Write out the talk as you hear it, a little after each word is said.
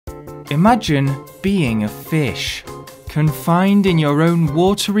Imagine being a fish. Confined in your own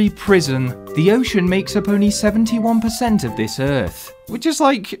watery prison, the ocean makes up only 71% of this Earth, which is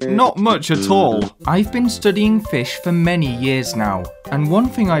like not much at all. I've been studying fish for many years now, and one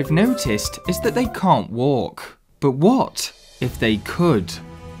thing I've noticed is that they can't walk. But what if they could?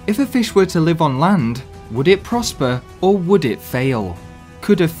 If a fish were to live on land, would it prosper or would it fail?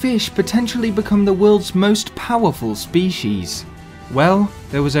 Could a fish potentially become the world's most powerful species? Well,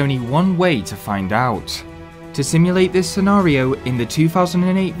 there was only one way to find out. To simulate this scenario in the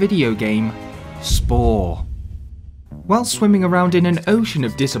 2008 video game, Spore. While swimming around in an ocean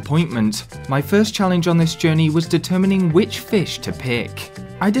of disappointment, my first challenge on this journey was determining which fish to pick.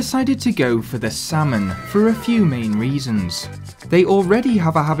 I decided to go for the salmon for a few main reasons. They already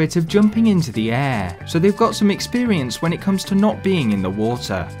have a habit of jumping into the air, so they've got some experience when it comes to not being in the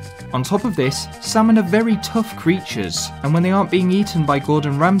water. On top of this, salmon are very tough creatures, and when they aren't being eaten by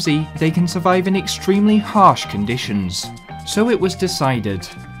Gordon Ramsay, they can survive in extremely harsh conditions. So it was decided,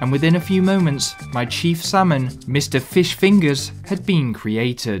 and within a few moments, my chief salmon, Mr. Fishfingers, had been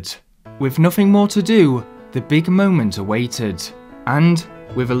created. With nothing more to do, the big moment awaited. And,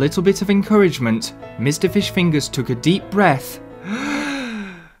 with a little bit of encouragement, Mr. Fishfingers took a deep breath,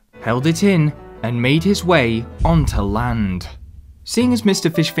 held it in, and made his way onto land. Seeing as Mr.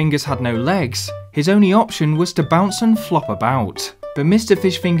 Fishfingers had no legs, his only option was to bounce and flop about. But Mr.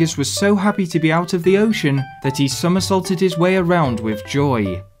 Fishfingers was so happy to be out of the ocean that he somersaulted his way around with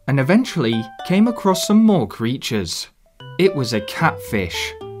joy, and eventually came across some more creatures. It was a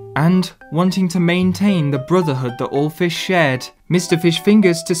catfish, and wanting to maintain the brotherhood that all fish shared, Mr.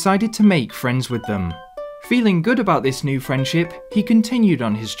 Fishfingers decided to make friends with them. Feeling good about this new friendship, he continued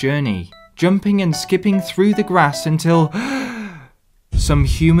on his journey, jumping and skipping through the grass until some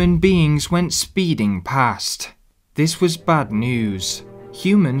human beings went speeding past. This was bad news.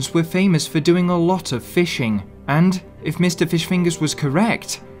 Humans were famous for doing a lot of fishing, and if Mr. Fishfingers was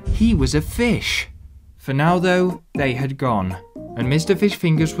correct, he was a fish. For now though, they had gone, and Mr.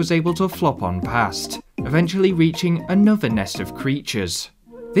 Fishfingers was able to flop on past, eventually reaching another nest of creatures.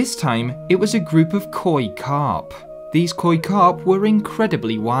 This time, it was a group of koi carp. These koi carp were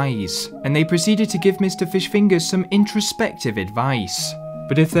incredibly wise, and they proceeded to give Mr. Fishfingers some introspective advice.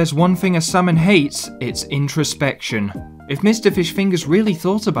 But if there's one thing a salmon hates, it's introspection. If Mr. Fishfingers really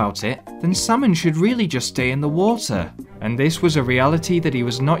thought about it, then salmon should really just stay in the water. And this was a reality that he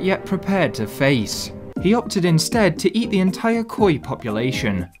was not yet prepared to face. He opted instead to eat the entire koi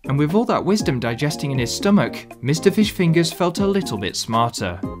population, and with all that wisdom digesting in his stomach, Mr. Fishfingers felt a little bit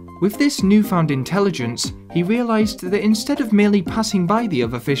smarter. With this newfound intelligence, he realised that instead of merely passing by the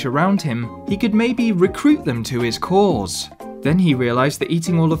other fish around him, he could maybe recruit them to his cause. Then he realised that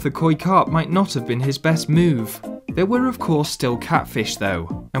eating all of the koi carp might not have been his best move. There were of course still catfish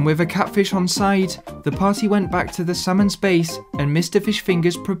though, and with a catfish on side, the party went back to the salmon's base and Mr.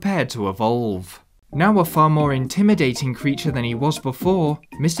 Fishfingers prepared to evolve. Now a far more intimidating creature than he was before,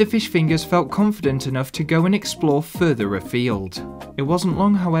 Mr. Fishfingers felt confident enough to go and explore further afield. It wasn't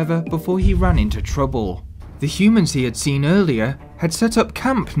long however before he ran into trouble. The humans he had seen earlier had set up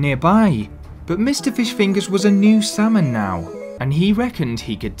camp nearby, but Mr. Fishfingers was a new salmon now, and he reckoned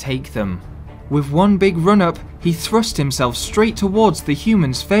he could take them. With one big run-up, he thrust himself straight towards the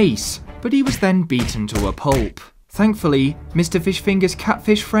human's face, but he was then beaten to a pulp. Thankfully, Mr. Fishfingers'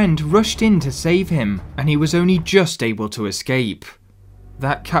 catfish friend rushed in to save him, and he was only just able to escape.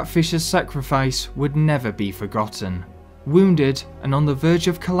 That catfish's sacrifice would never be forgotten. Wounded and on the verge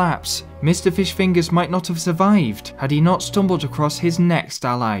of collapse, Mr. Fishfingers might not have survived had he not stumbled across his next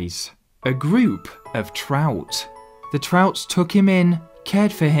allies. A group of trout. The trouts took him in,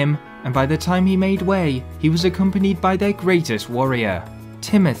 cared for him, and by the time he made way, he was accompanied by their greatest warrior,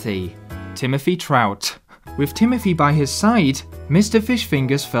 Timothy Trout. With Timothy by his side, Mr.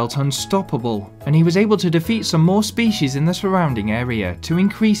 Fishfingers felt unstoppable, and he was able to defeat some more species in the surrounding area to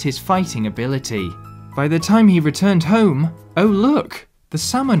increase his fighting ability. By the time he returned home, oh look, the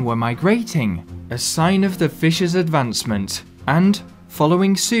salmon were migrating, a sign of the fish's advancement, and,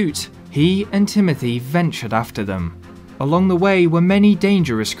 following suit, he and Timothy ventured after them. Along the way were many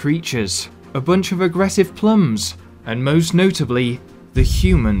dangerous creatures, a bunch of aggressive plums, and most notably, the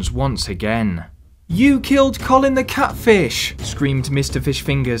humans once again. "You killed Colin the Catfish!" screamed Mr.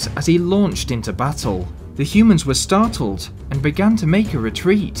 Fishfingers as he launched into battle. The humans were startled and began to make a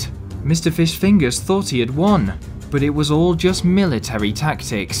retreat. Mr. Fishfingers thought he had won, but it was all just military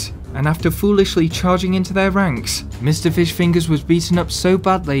tactics, and after foolishly charging into their ranks, Mr. Fishfingers was beaten up so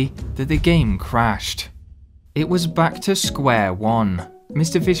badly that the game crashed. It was back to square one.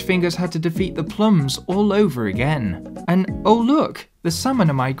 Mr. Fishfingers had to defeat the plums all over again. And oh look, the salmon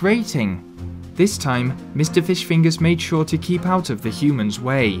are migrating. This time, Mr. Fishfingers made sure to keep out of the humans'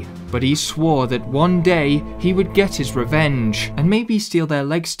 way, but he swore that one day he would get his revenge, and maybe steal their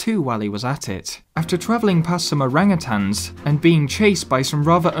legs too while he was at it. After travelling past some orangutans, and being chased by some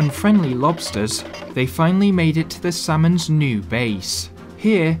rather unfriendly lobsters, they finally made it to the salmon's new base.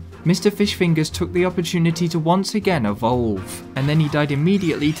 Here, Mr. Fishfingers took the opportunity to once again evolve, and then he died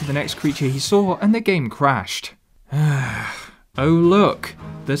immediately to the next creature he saw and the game crashed. Oh look,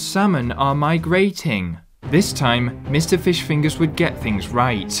 the salmon are migrating. This time, Mr. Fishfingers would get things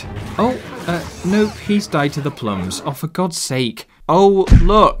right. Oh, nope, he's died to the plums. Oh, for God's sake. Oh,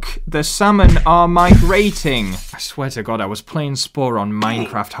 look, the salmon are migrating. I swear to God, I was playing Spore on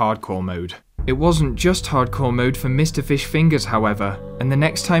Minecraft hardcore mode. It wasn't just hardcore mode for Mr. Fishfingers, however, and the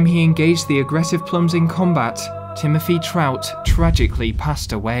next time he engaged the aggressive plums in combat, Timothy Trout tragically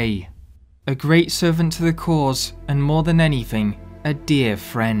passed away. A great servant to the cause, and more than anything, a dear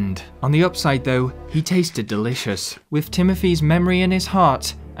friend. On the upside though, he tasted delicious. With Timothy's memory in his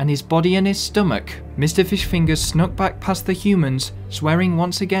heart, and his body in his stomach, Mr. Fishfingers snuck back past the humans, swearing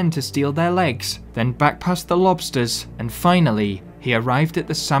once again to steal their legs, then back past the lobsters, and finally, he arrived at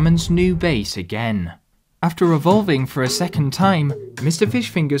the salmon's new base again. After evolving for a second time, Mr.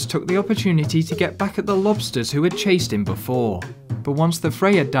 Fishfingers took the opportunity to get back at the lobsters who had chased him before. But once the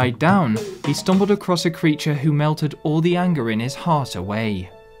fray had died down, he stumbled across a creature who melted all the anger in his heart away.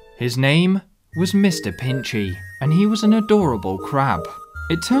 His name was Mr. Pinchy, and he was an adorable crab.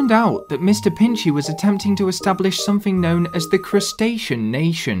 It turned out that Mr. Pinchy was attempting to establish something known as the Crustacean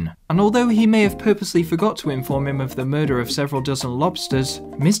Nation, and although he may have purposely forgot to inform him of the murder of several dozen lobsters,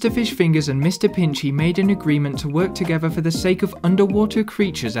 Mr. Fishfingers and Mr. Pinchy made an agreement to work together for the sake of underwater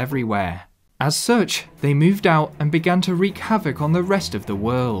creatures everywhere. As such, they moved out and began to wreak havoc on the rest of the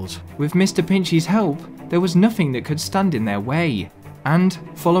world. With Mr. Pinchy's help, there was nothing that could stand in their way. And,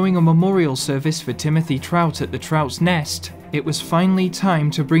 following a memorial service for Timothy Trout at the Trout's Nest, it was finally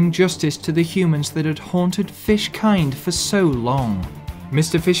time to bring justice to the humans that had haunted fish kind for so long.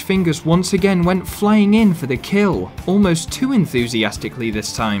 Mr. Fishfingers once again went flying in for the kill, almost too enthusiastically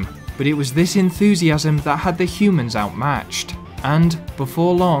this time, but it was this enthusiasm that had the humans outmatched. And,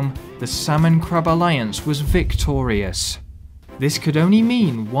 before long, the Salmon Crab Alliance was victorious. This could only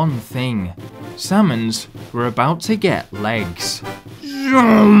mean one thing. Salmons were about to get legs.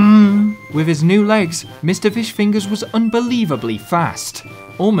 With his new legs, Mr. Fishfingers was unbelievably fast.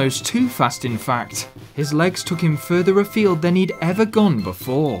 Almost too fast, in fact. His legs took him further afield than he'd ever gone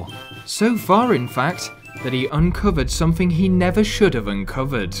before. So far, in fact, that he uncovered something he never should have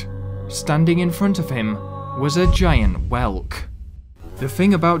uncovered. Standing in front of him was a giant whelk. The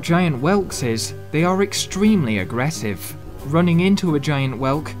thing about giant whelks is, they are extremely aggressive. Running into a giant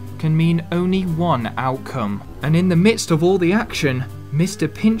whelk can mean only one outcome. And in the midst of all the action, Mr.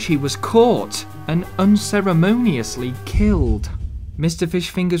 Pinchy was caught and unceremoniously killed. Mr.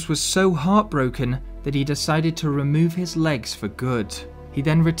 Fishfingers was so heartbroken that he decided to remove his legs for good. He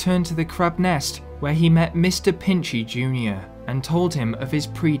then returned to the crab nest where he met Mr. Pinchy Jr. and told him of his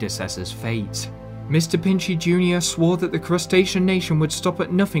predecessor's fate. Mr. Pinchy Jr. swore that the Crustacean Nation would stop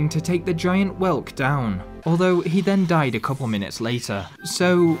at nothing to take the giant whelk down, although he then died a couple minutes later.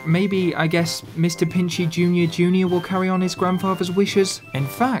 So maybe, I guess, Mr. Pinchy Jr. will carry on his grandfather's wishes? In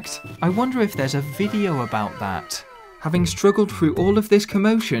fact, I wonder if there's a video about that. Having struggled through all of this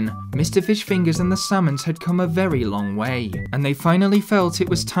commotion, Mr. Fishfingers and the salmons had come a very long way, and they finally felt it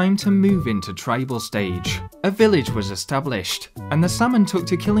was time to move into tribal stage. A village was established, and the salmon took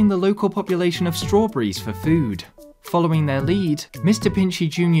to killing the local population of strawberries for food. Following their lead, Mr. Pinchy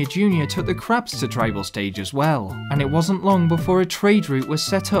Jr. took the crabs to tribal stage as well, and it wasn't long before a trade route was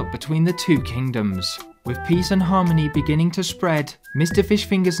set up between the two kingdoms. With peace and harmony beginning to spread, Mr.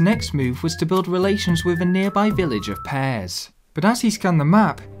 Fishfingers' next move was to build relations with a nearby village of pears. But as he scanned the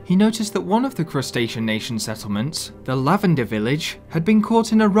map, he noticed that one of the Crustacean Nation settlements, the Lavender Village, had been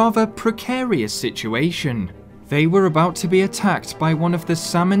caught in a rather precarious situation. They were about to be attacked by one of the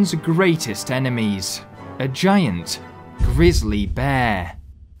salmon's greatest enemies, a giant, grizzly bear.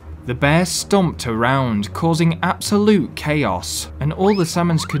 The bear stomped around, causing absolute chaos, and all the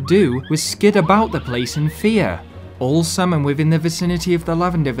salmons could do was skid about the place in fear. All salmon within the vicinity of the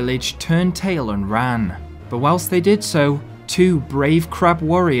Lavender Village turned tail and ran. But whilst they did so, two brave crab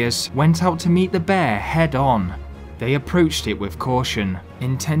warriors went out to meet the bear head on. They approached it with caution,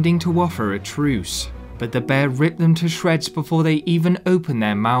 intending to offer a truce, but the bear ripped them to shreds before they even opened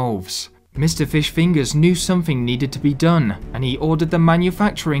their mouths. Mr. Fishfingers knew something needed to be done, and he ordered the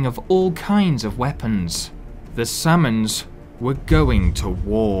manufacturing of all kinds of weapons. The salmons were going to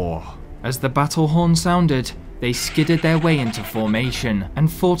war. As the battle horn sounded, they skidded their way into formation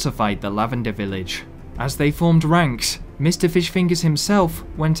and fortified the lavender village. As they formed ranks, Mr. Fishfingers himself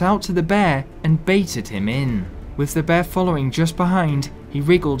went out to the bear and baited him in. With the bear following just behind, he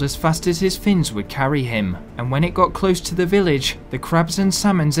wriggled as fast as his fins would carry him, and when it got close to the village, the crabs and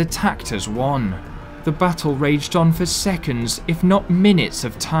salmons attacked as one. The battle raged on for seconds, if not minutes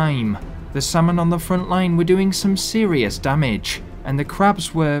of time. The salmon on the front line were doing some serious damage, and the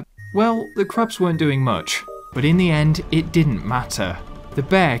crabs were... well, the crabs weren't doing much. But in the end, it didn't matter. The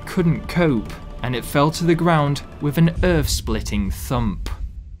bear couldn't cope, and it fell to the ground with an earth-splitting thump.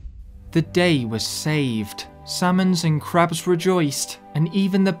 The day was saved. Salmons and crabs rejoiced, and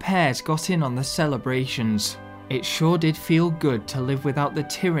even the pears got in on the celebrations. It sure did feel good to live without the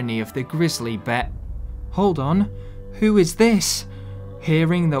tyranny of the grizzly bear. Hold on, who is this?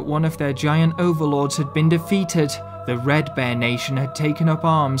 Hearing that one of their giant overlords had been defeated, the Red Bear Nation had taken up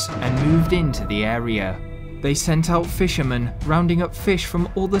arms and moved into the area. They sent out fishermen, rounding up fish from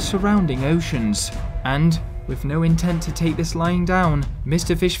all the surrounding oceans, and, with no intent to take this lying down,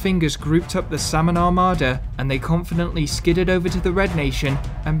 Mr. Fishfingers grouped up the salmon armada and they confidently skidded over to the Red Nation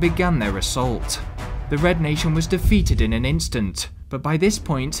and began their assault. The Red Nation was defeated in an instant, but by this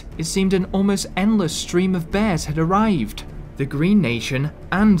point, it seemed an almost endless stream of bears had arrived. The Green Nation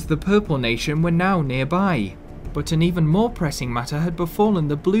and the Purple Nation were now nearby, but an even more pressing matter had befallen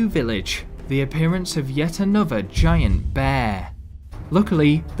the Blue Village, the appearance of yet another giant bear.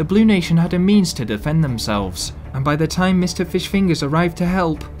 Luckily, the Blue Nation had a means to defend themselves, and by the time Mr. Fishfingers arrived to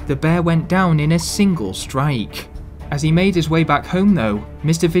help, the bear went down in a single strike. As he made his way back home though,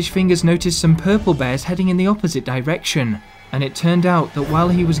 Mr. Fishfingers noticed some purple bears heading in the opposite direction, and it turned out that while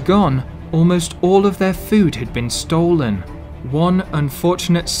he was gone, almost all of their food had been stolen. One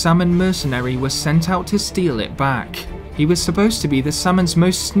unfortunate salmon mercenary was sent out to steal it back. He was supposed to be the salmon's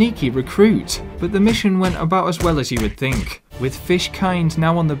most sneaky recruit, but the mission went about as well as you would think. With fish kind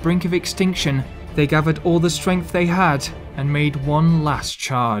now on the brink of extinction, they gathered all the strength they had and made one last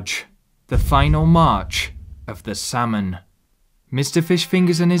charge. The final march of the salmon. Mr.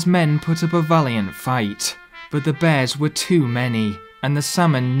 Fishfingers and his men put up a valiant fight, but the bears were too many, and the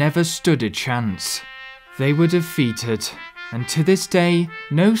salmon never stood a chance. They were defeated, and to this day,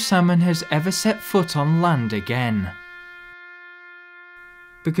 no salmon has ever set foot on land again.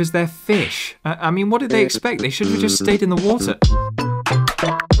 Because they're fish. I mean, what did they expect? They should have just stayed in the water.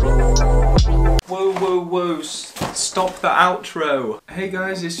 Whoa, whoa, whoa, stop the outro. Hey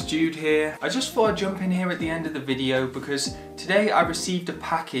guys, it's Jude here. I just thought I'd jump in here at the end of the video because today I received a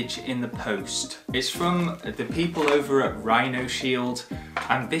package in the post. It's from the people over at Rhino Shield,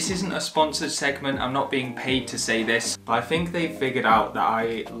 and this isn't a sponsored segment, I'm not being paid to say this, but I think they figured out that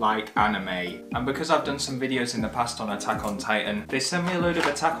I like anime. And because I've done some videos in the past on Attack on Titan, they sent me a load of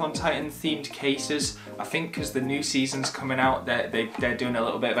Attack on Titan themed cases. I think because the new season's coming out, they're doing a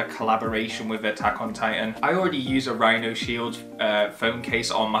little bit of a collaboration with Attack on Titan. I already use a Rhino Shield phone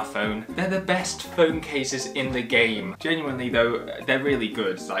case on my phone. They're the best phone cases in the game. Genuinely though, they're really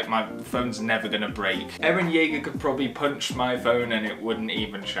good. Like, my phone's never gonna break. Eren Yeager could probably punch my phone and it wouldn't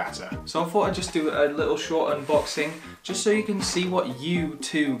even shatter. So I thought I'd just do a little short unboxing just so you can see what you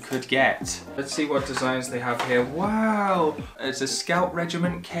too could get. Let's see what designs they have here. Wow! It's a Scout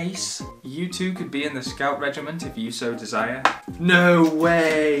Regiment case. You too could be in the Scout Regiment if you so desire. No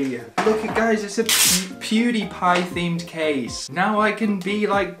way! Look at guys, it's a PewDiePie themed case. Now I can be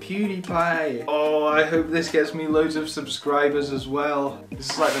like PewDiePie. Oh, I hope this gets me loads of subscribers as well. This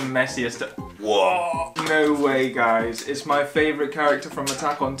is like the messiest. Whoa! No way, guys. It's my favorite character from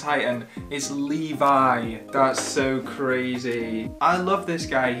Attack on Titan. It's Levi. That's so crazy. I love this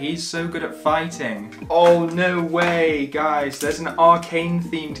guy. He's so good at fighting. Oh, no way, guys. There's an Arcane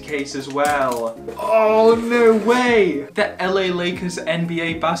themed case as well. Oh, no way. The LA Lakers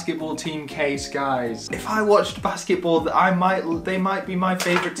NBA basketball team case, guys. If I watched basketball, they might be my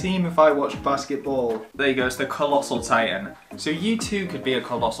favorite team if I watched basketball. There you go. It's the Colossal Titan. So you too could be a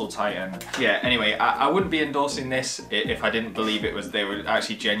Colossal Titan. Yeah, anyway, I wouldn't be endorsing this if I didn't believe they were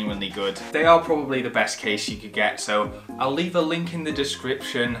actually genuinely good. They are probably the best case you could get, so I'll leave a link in the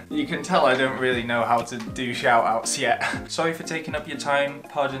description. You can tell I don't really know how to do shout outs yet. Sorry for taking up your time,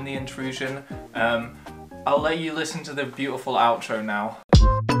 pardon the intrusion. I'll let you listen to the beautiful outro now.